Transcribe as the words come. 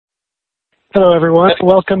Hello, everyone.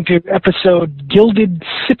 Welcome to episode Gilded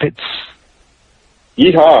Sippets.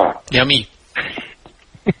 Yeehaw. Yummy.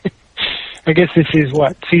 I guess this is,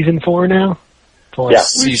 what, season 4 now? 4. Yeah.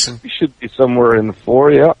 Season. We should be somewhere in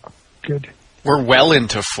 4, yeah. Good. We're well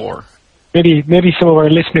into 4. Maybe some of our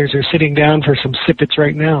listeners are sitting down for some sippets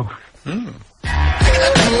right now.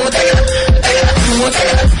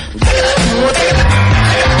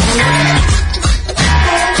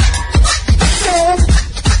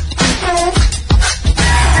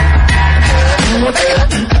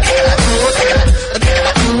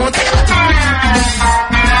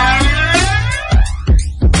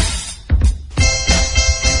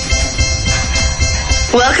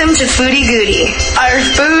 Welcome to Foodie Goodie, our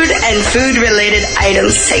food and food-related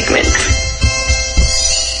items segment.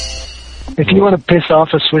 If you want to piss off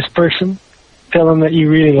a Swiss person, tell them that you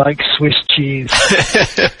really like Swiss cheese.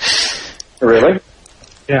 Really?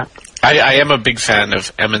 Yeah. I am a big fan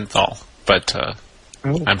of Emmenthal, but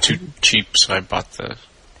Oh. I'm too cheap, so I bought the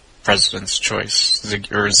President's Choice,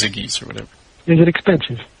 or Ziggy's or whatever. Is it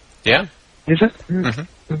expensive? Yeah. Is it?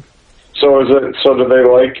 So do they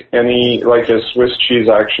is Swiss cheese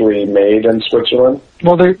actually made in Switzerland?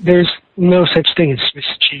 Well, there's no such thing as Swiss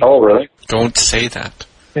cheese. Oh, really? Don't say that.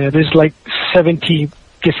 Yeah, there's like 70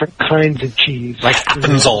 different kinds of cheese. Like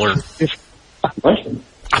Appenzeller. What?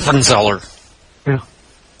 Appenzeller. Yeah.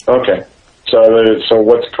 Okay. So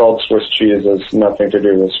what's called Swiss cheese has nothing to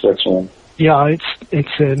do with Switzerland. Yeah, it's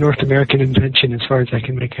a North American invention as far as I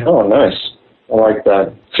can make out. Oh, nice. I like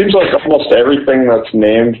that. Seems like almost everything that's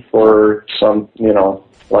named for some,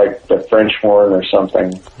 like the French horn or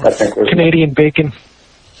something, I think was... Canadian bacon.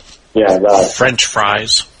 Yeah, that. French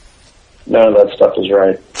fries. None of that stuff is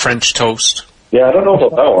right. French toast. Yeah, I don't know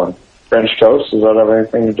about that one. French toast, does that have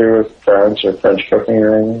anything to do with France or French cooking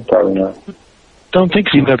or anything? Probably not. Don't think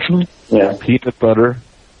so, actually. Yeah. Peanut butter.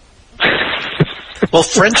 Well,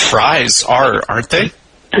 French fries aren't they?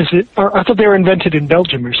 Is it? I thought they were invented in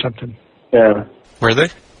Belgium or something. Yeah. Were they?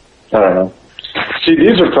 I don't know. See,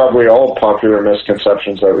 these are probably all popular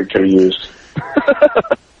misconceptions that we could have used.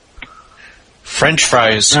 French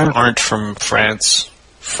fries aren't from France.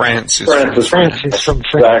 France is France from is France. France is from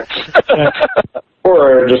France. Exactly.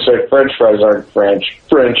 Or just say French fries aren't French.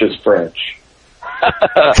 French is French.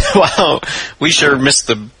 Wow, we sure missed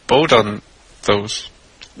the boat on those.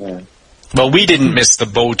 Yeah. Well, we didn't miss the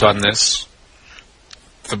boat on this.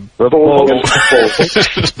 The boat. Both.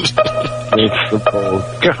 It's the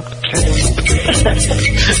boat.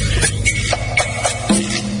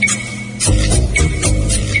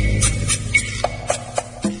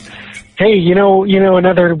 Hey, you know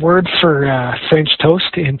another word for French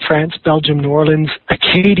toast in France, Belgium, New Orleans,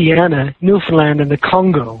 Acadiana, Newfoundland, and the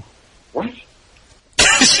Congo. What?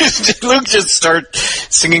 Did Luke just start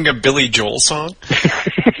singing a Billy Joel song?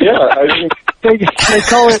 Yeah, They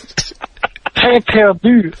call it pain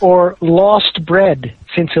perdu, or lost bread,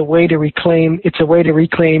 since it's a way to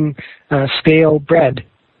reclaim stale bread.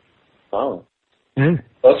 Oh. Yeah.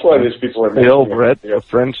 That's why these people are Stale making bread, it. a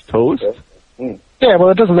French toast. Yeah, well,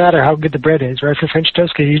 it doesn't matter how good the bread is, right, for French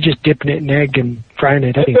toast, because you're just dipping it in egg and frying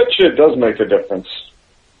it. I bet you it does make a difference.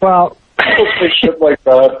 Well, People say shit like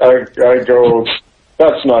that, I go,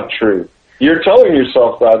 that's not true. You're telling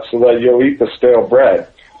yourself that so that you'll eat the stale bread.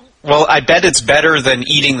 Well, I bet it's better than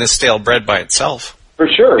eating the stale bread by itself. For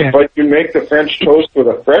sure, Yeah. but you make the French toast with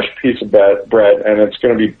a fresh piece of bread, and it's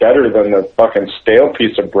going to be better than the fucking stale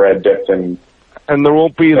piece of bread dipped in... And there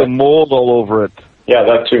won't be the mold all over it. Yeah,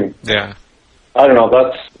 that too. Yeah. I don't know,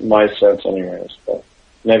 that's my sense anyways, but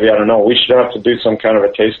maybe, I don't know, we should have to do some kind of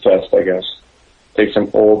a taste test, I guess. Take some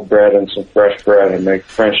old bread and some fresh bread and make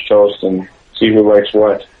French toast and see who likes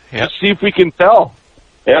what. Yeah. See if we can tell.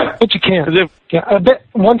 Yeah. but you can't. 'Cause if- Yeah, I bet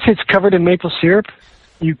once it's covered in maple syrup,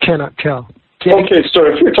 you cannot tell. Okay, so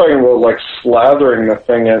if you're talking about like slathering the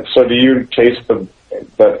thing in, so do you taste the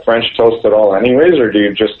French toast at all anyways, or do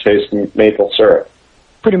you just taste maple syrup?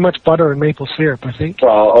 Pretty much butter and maple syrup, I think.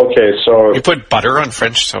 Well, okay, so You put butter on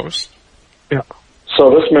French toast? Yeah.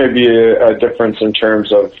 so this may be a difference in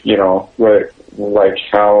terms of, like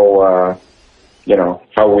how,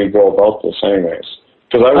 how we go about this anyways.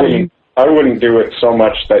 Because I wouldn't do it so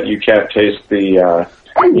much that you can't taste the,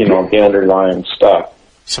 the underlying stuff.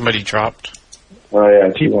 Somebody dropped. Oh,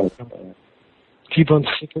 yeah. T-Bone's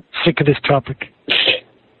sick of this topic.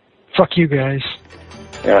 Fuck you guys.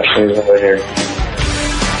 Yeah, she's over here.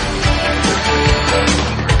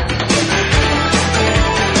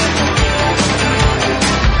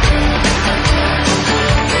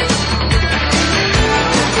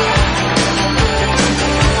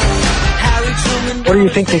 What do you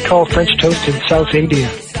think they call French toast in South India?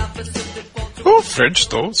 Oh, French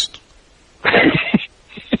toast.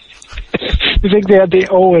 You think they had the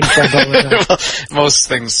O in front of it? Well, most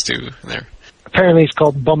things do there. Apparently it's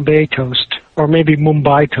called Bombay toast, or maybe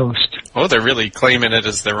Mumbai toast. Oh, they're really claiming it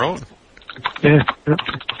as their own. Yeah.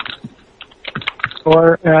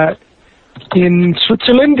 Or in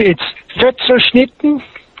Switzerland, it's Fetzerschnitten,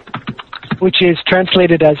 which is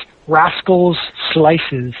translated as rascals'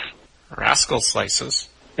 slices. Rascal slices.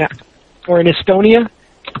 Yeah. Or in Estonia,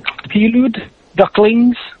 Pilud,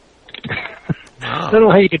 ducklings. I don't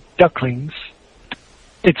know how you get ducklings.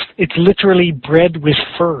 It's literally bread with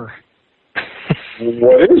fur.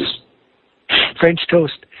 What is? French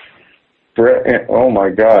toast. Oh my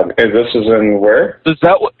God! Hey, this is in where? Is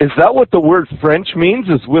that what the word French means?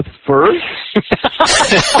 Is with fur?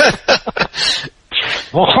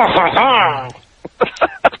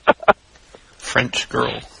 French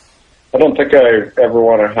girl. I don't think I ever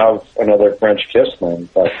want to have another French kiss, man.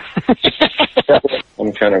 But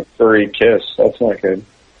some kind of furry kiss. That's not good.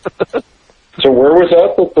 So where was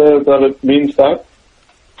that it means that?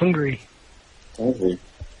 Hungry. Hungry.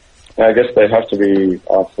 Yeah, I guess they have to be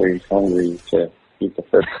awfully hungry to eat the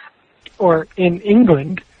fish. Or in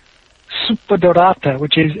England, Suppa dorata,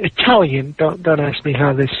 which is Italian. Don't ask me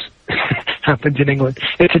how this happens in England.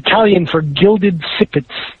 It's Italian for gilded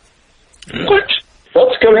sippets. What?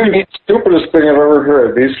 That's going to be the stupidest thing I've ever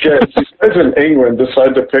heard. These guys in England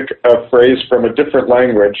decide to pick a phrase from a different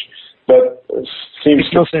language that seems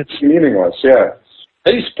no sense. Meaningless. Yeah.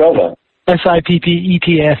 How do you spell that?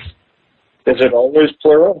 Sippets. Is it always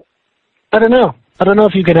plural? I don't know. I don't know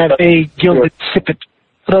if you can have a gilded sippet.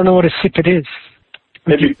 I don't know what a sippet is.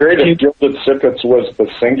 It'd be great if gilded sippets was the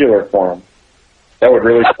singular form. That would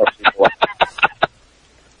really help people out.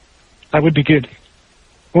 That would be good.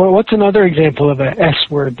 Well, what's another example of a S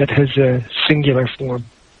word that has a singular form?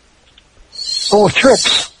 Oh,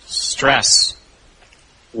 trips. Stress.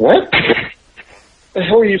 What? The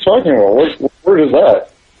hell are you talking about? What word is that?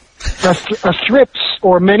 A thrips,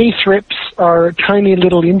 or many thrips, are a tiny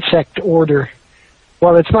little insect order.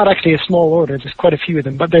 Well, it's not actually a small order. There's quite a few of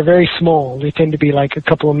them, but they're very small. They tend to be like a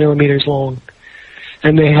couple of millimeters long.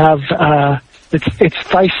 And they have, it's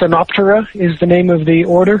Thysanoptera is the name of the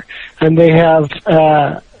order. And they have,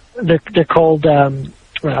 they're called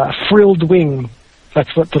frilled wing.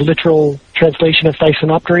 That's what the literal translation of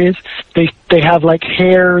Thysanoptera is. They have like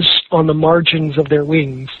hairs on the margins of their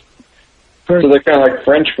wings. So they're kind of like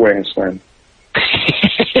French wings, then.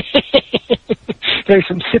 There's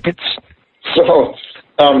some sippets. So,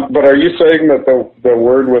 but are you saying that the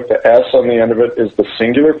word with the S on the end of it is the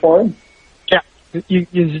singular form? Yeah.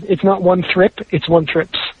 It's not one thrip, it's one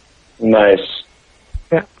trips. Nice.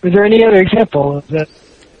 Yeah. Is there any other example of that?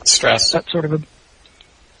 Stress. That sort of a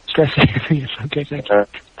stress. Yes, okay, thank you.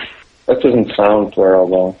 That doesn't sound plural,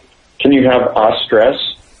 though. Can you have a stress?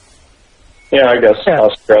 Yeah, I guess a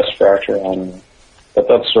stress fracture, I don't know. But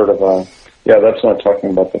that's sort of a, yeah, that's not talking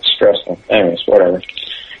about the stress one. Anyways, whatever.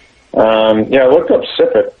 Yeah, look up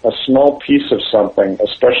sippet, a small piece of something,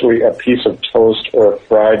 especially a piece of toast or a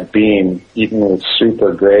fried bean eaten with soup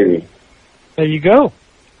or gravy. There you go.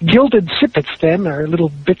 Gilded sippets, then, are little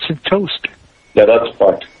bits of toast. Yeah, that's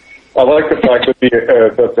fucked. I like the fact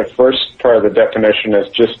that the first part of the definition is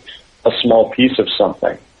just a small piece of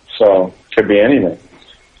something. So, it could be anything.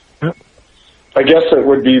 Yep. I guess it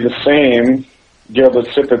would be the same. Gilded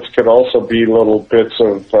sippets could also be little bits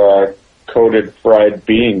of coated fried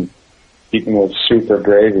bean eaten with soup or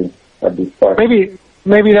gravy. That'd be fucked.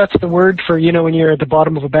 Maybe that's the word for, you know, when you're at the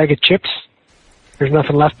bottom of a bag of chips. There's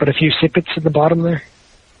nothing left but a few sippets at the bottom there.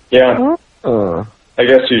 Yeah. I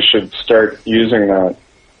guess you should start using that.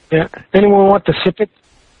 Yeah. Anyone want the sippet?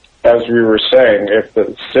 As we were saying, if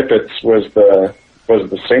the sippets was the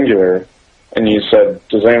singular, and you said,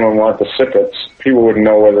 does anyone want the sippets, people wouldn't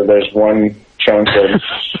know whether there's one chunk of...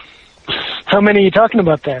 How many are you talking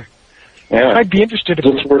about there? Yeah. I'd be interested.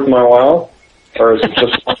 Is this worth my while? Or is it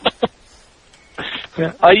just...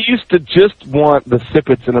 Yeah. I used to just want the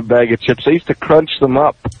sippets in a bag of chips. I used to crunch them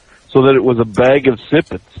up so that it was a bag of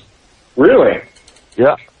sippets. Really?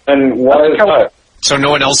 Yeah. And why is that? So no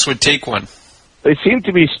one else would take one. They seem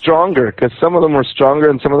to be stronger because some of them are stronger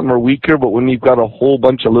and some of them are weaker, but when you've got a whole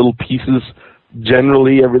bunch of little pieces,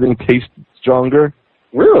 generally everything tastes stronger.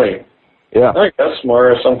 Really? Yeah. I guess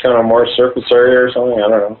some kind of more surface area or something. I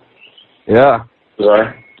don't know. Yeah.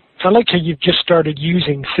 Bizarre. I like how you've just started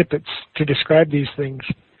using sippets to describe these things.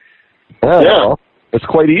 Yeah. Yeah. Well, it's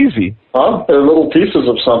quite easy. Huh? They're little pieces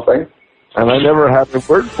of something. And I never had a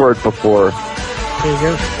word for it before. There you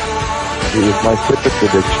go. It was my sippets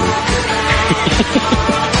addiction.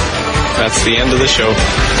 That's the end of the show.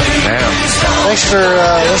 Thanks for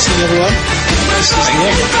listening, everyone. This is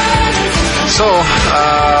Nick. So,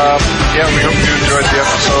 we hope you enjoyed the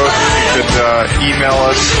episode. You could email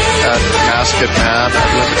us at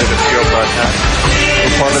maskedman@limitedappeal.net.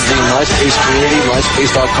 We're part of the MySpace community,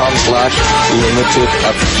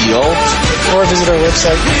 myspace.com/limitedappeal. Or visit our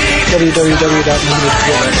website,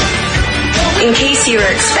 www.limitedappeal.net. In case you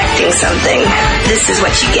were expecting something, this is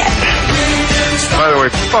what you get. By the way,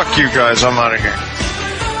 fuck you guys. I'm out of here.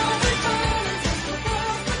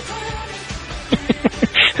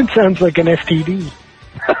 It sounds like an STD.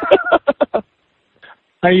 How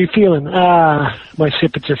are you feeling? My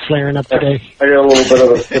sippets are flaring up today. I got a little bit of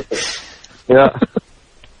a sippet. Yeah.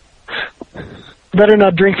 Better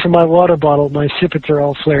not drink from my water bottle. My sippets are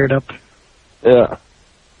all flared up. Yeah.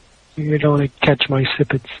 You don't want to catch my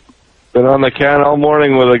sippets. Been on the can all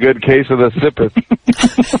morning with a good case of the sippets.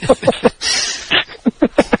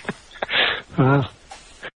 Wow.